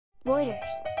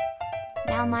Reuters.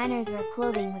 Now miners wear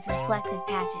clothing with reflective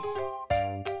patches.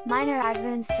 Miner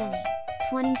Arun Svinny,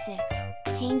 26,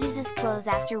 changes his clothes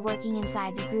after working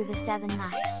inside the Gruve 7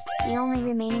 mine, the only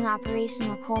remaining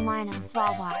operational coal mine on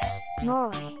Svalbard,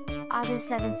 Norway, August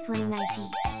 7, 2019.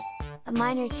 A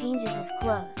miner changes his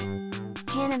clothes.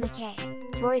 Hannah McKay,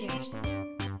 Reuters.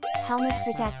 Helmets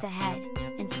protect the head,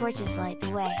 and torches light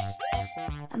the way.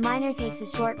 A miner takes a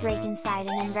short break inside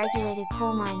an unregulated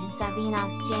coal mine in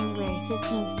Sabinas January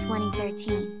 15,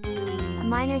 2013. A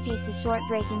miner takes a short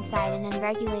break inside an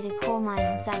unregulated coal mine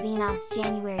in Sabinas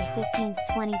January 15,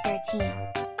 2013.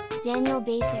 Daniel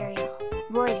Basariel,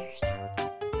 Reuters.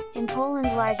 In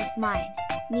Poland's largest mine,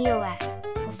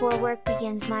 Neoek, before work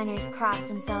begins, miners cross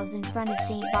themselves in front of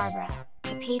St. Barbara,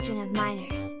 the patron of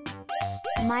miners.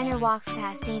 A miner walks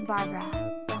past St. Barbara,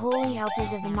 the holy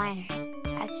helpers of the miners,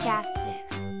 at shaft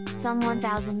 6, some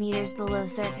 1,000 meters below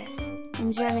surface,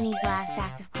 in Germany's last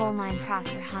active coal mine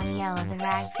Prosper Haniel of the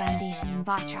RAG Foundation in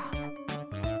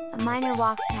Bottrop. A miner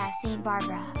walks past St.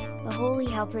 Barbara, the holy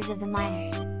helpers of the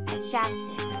miners, at shaft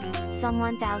 6, some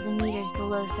 1,000 meters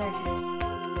below surface.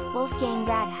 Wolfgang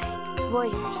Radai,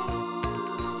 Reuters.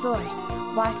 Source,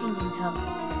 Washington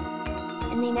Post.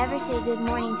 And they never say good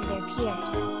morning to their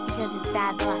peers, because it's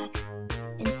bad luck.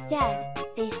 Instead,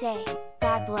 they say,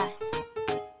 God bless.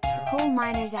 A coal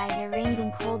miner's eyes are ringed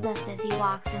in coal dust as he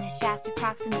walks in a shaft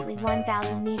approximately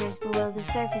 1,000 meters below the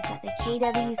surface at the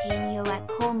KWK Neoek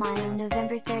coal mine on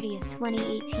November 30,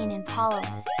 2018 in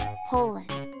Polowas, Poland.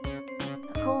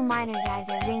 A coal miner's eyes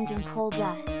are ringed in coal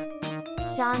dust.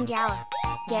 Sean Gallup,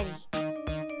 Getty.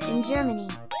 In Germany,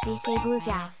 they say Glück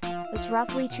auf, which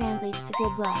roughly translates to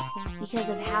good luck, because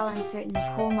of how uncertain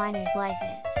the coal miner's life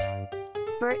is.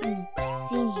 Burton,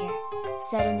 seen here,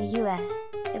 said in the US,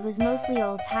 it was mostly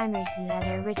old-timers who had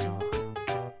their rituals.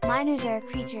 Miners are a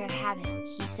creature of habit,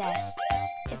 he said.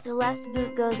 If the left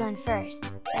boot goes on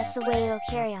first, that's the way it'll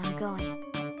carry on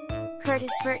going.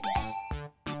 Curtis Burton.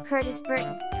 Curtis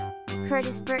Burton.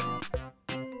 Curtis Burton.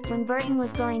 When Burton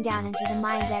was going down into the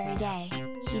mines every day,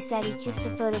 he said he kissed the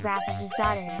photograph of his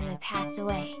daughter who had passed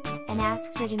away, and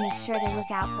asked her to make sure to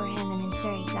look out for him and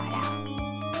ensure he got out.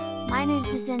 Miners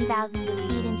descend thousands of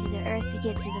feet into the earth to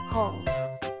get to the coal.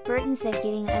 Burton said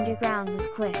getting underground was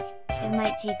quick, it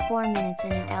might take 4 minutes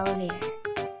in an elevator.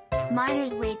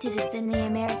 Miners wait to descend the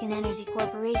American Energy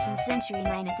Corporation Century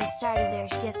Mine at the start of their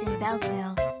shift in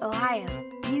Beltsville, Ohio,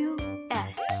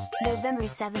 U.S., November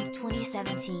 7,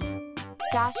 2017.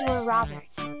 Joshua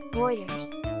Roberts, Reuters.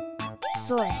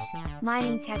 Source,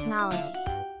 mining technology.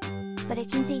 But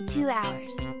it can take 2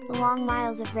 hours, the long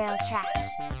miles of rail tracks,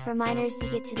 for miners to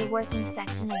get to the working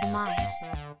section of the mine.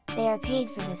 They are paid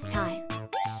for this time.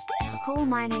 A coal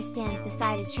miner stands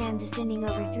beside a tram descending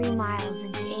over 3 miles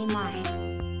into a mine.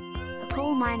 A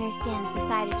coal miner stands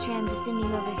beside a tram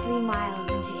descending over 3 miles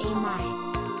into a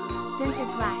mine. Spencer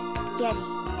Platt,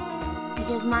 Getty.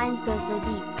 Because mines go so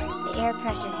deep, the air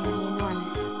pressure can be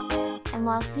enormous. And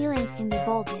while ceilings can be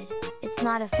bolted, it's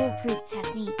not a foolproof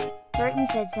technique. Burton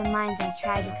said some mines have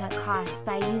tried to cut costs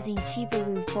by using cheaper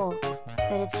roof bolts,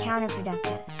 but it's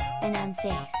counterproductive, and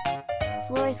unsafe.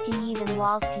 Floors can heave and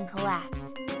walls can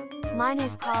collapse.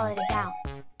 Miners call it a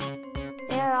bounce.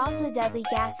 There are also deadly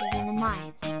gases in the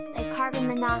mines, like carbon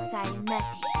monoxide and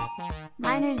methane.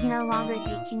 Miners no longer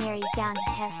take canaries down to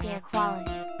test air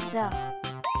quality, though.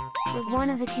 With one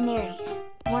of the canaries,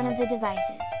 one of the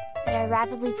devices, that are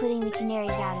rapidly putting the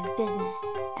canaries out of business,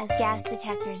 as gas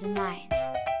detectors in mines.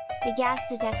 The gas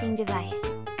detecting device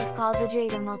is called the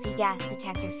Draeger Multi-Gas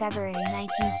Detector, February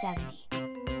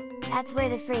 1970. That's where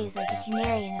the phrase "like a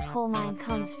canary in a coal mine"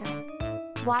 comes from.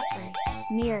 Watford,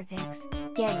 Mirrorpics,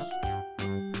 Getty.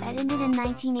 That ended in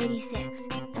 1986,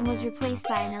 and was replaced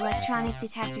by an electronic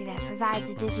detector that provides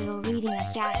a digital reading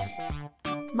of gases.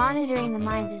 Monitoring the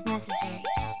mines is necessary,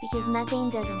 because methane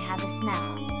doesn't have a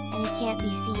smell, and it can't be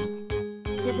seen.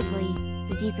 Typically,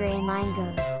 the deeper a mine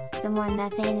goes, the more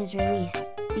methane is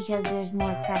released, because there's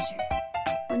more pressure.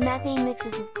 When methane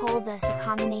mixes with coal dust, the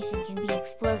combination can be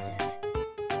explosive.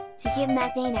 To get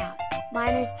methane out,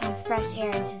 miners pump fresh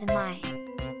air into the mine.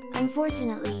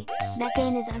 Unfortunately,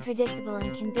 methane is unpredictable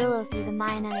and can billow through the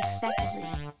mine unexpectedly.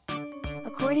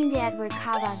 According to Edward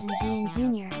Kawazan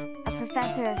Jr., a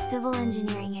professor of civil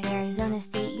engineering at Arizona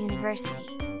State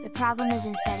University, the problem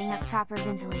isn't setting up proper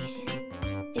ventilation.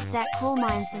 It's that coal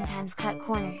mines sometimes cut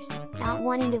corners, not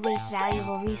wanting to waste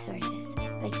valuable resources,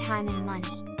 like time and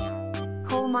money.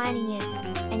 Coal mining is,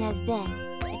 and has been,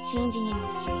 a changing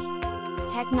industry.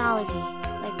 Technology,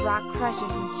 like rock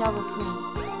crushers and shovel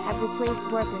swings, have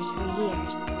replaced workers for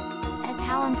years. That's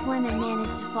how employment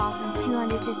managed to fall from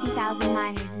 250,000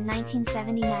 miners in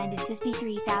 1979 to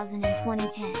 53,000 in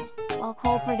 2010, while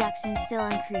coal production still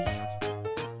increased.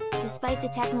 Despite the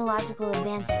technological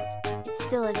advances, it's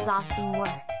still exhausting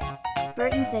work.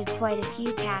 Burton said quite a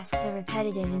few tasks are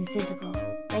repetitive and physical,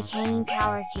 like hanging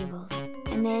power cables,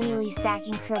 and manually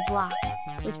stacking curb blocks,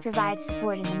 which provide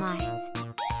support in the mines.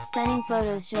 Stunning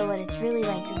photos show what it's really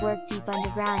like to work deep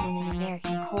underground in an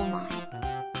American coal mine.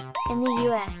 In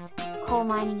the US, coal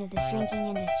mining is a shrinking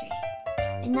industry.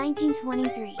 In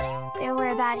 1923, there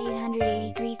were about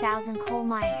 883,000 coal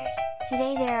miners,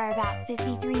 today there are about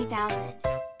 53,000.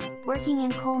 Working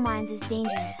in coal mines is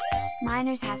dangerous.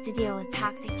 Miners have to deal with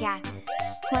toxic gases,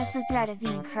 plus the threat of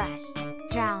being crushed,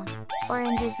 drowned, or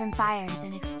injured from fires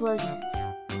and explosions.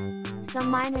 Some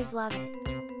miners love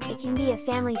it. It can be a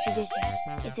family tradition,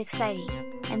 it's exciting,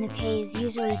 and the pay is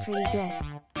usually pretty good.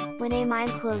 When a mine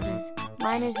closes,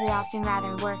 miners would often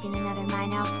rather work in another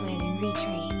mine elsewhere than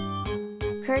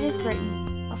retrain. Curtis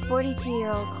Burton, a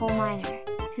 42-year-old coal miner,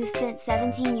 who spent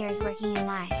 17 years working in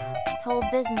mines, told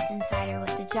Business Insider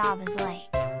what the job is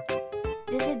like.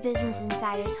 Visit Business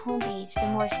Insider's homepage for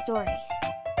more stories.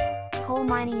 Coal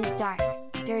mining is dark,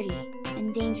 dirty,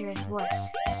 and dangerous work.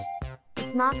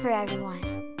 It's not for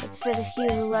everyone, it's for the few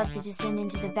who love to descend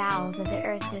into the bowels of the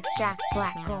earth to extract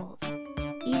black gold.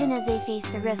 Even as they face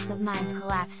the risk of mines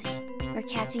collapsing, or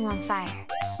catching on fire,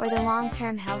 or the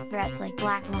long-term health threats like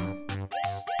black lung.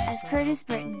 As Curtis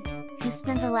Burton, who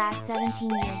spent the last 17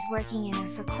 years working in or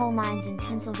for coal mines in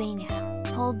Pennsylvania,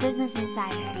 told Business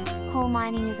Insider, coal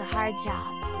mining is a hard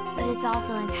job, but it's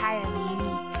also entirely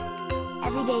unique.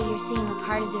 Every day you're seeing a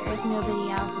part of the earth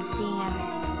nobody else is seeing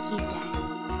ever, he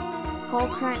said. Coal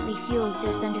currently fuels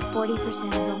just under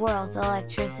 40% of the world's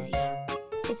electricity.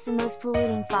 It's the most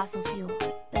polluting fossil fuel,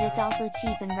 but it's also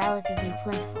cheap and relatively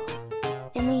plentiful.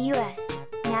 In the US,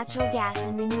 natural gas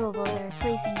and renewables are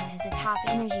replacing it as the top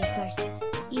energy sources,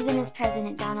 even as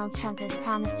President Donald Trump has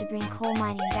promised to bring coal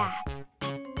mining back.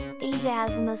 Asia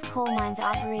has the most coal mines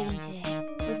operating today,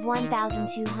 with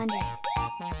 1,200.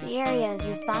 The area is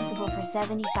responsible for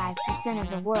 75% of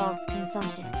the world's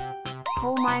consumption.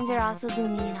 Coal mines are also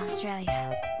booming in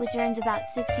Australia, which earns about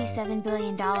 $67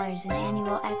 billion in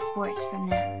annual exports from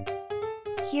them.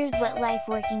 Here's what life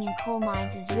working in coal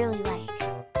mines is really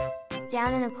like.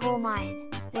 Down in a coal mine,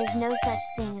 there's no such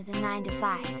thing as a 9 to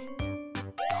 5.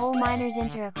 Coal miners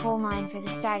enter a coal mine for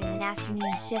the start of an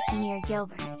afternoon shift near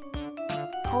Gilbert.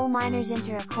 Coal miners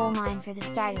enter a coal mine for the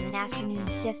start of an afternoon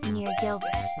shift near Gilbert.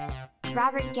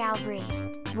 Robert Galbraith,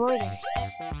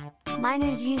 Reuters.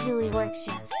 Miners usually work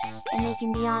shifts, and they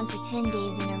can be on for 10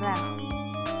 days in a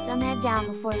row. Some head down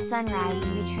before sunrise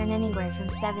and return anywhere from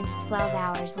 7 to 12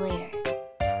 hours later.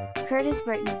 Curtis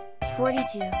Burton,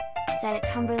 42, said at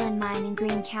Cumberland Mine in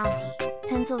Greene County,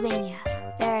 Pennsylvania,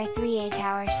 there are 3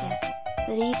 8-hour shifts,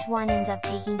 but each one ends up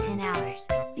taking 10 hours,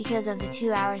 because of the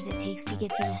 2 hours it takes to get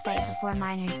to the site before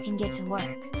miners can get to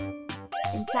work.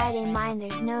 Inside a mine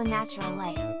there's no natural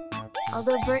light.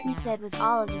 Although Burton said with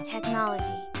all of the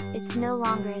technology, it's no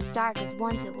longer as dark as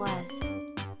once it was.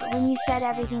 But when you shut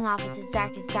everything off it's as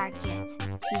dark gets,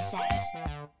 he said.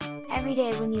 Every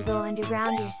day when you go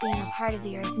underground you're seeing a part of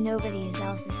the earth nobody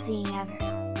else is seeing ever.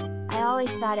 I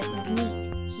always thought it was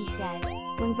neat, he said.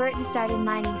 When Burton started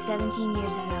mining 17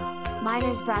 years ago,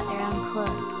 miners brought their own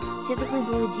clothes, typically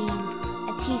blue jeans,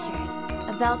 a t-shirt,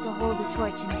 a belt to hold a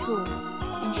torch and tools,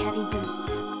 and heavy boots.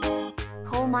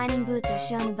 Coal mining boots are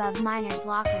shown above miners'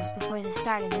 lockers before the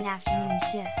start of an afternoon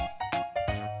shift.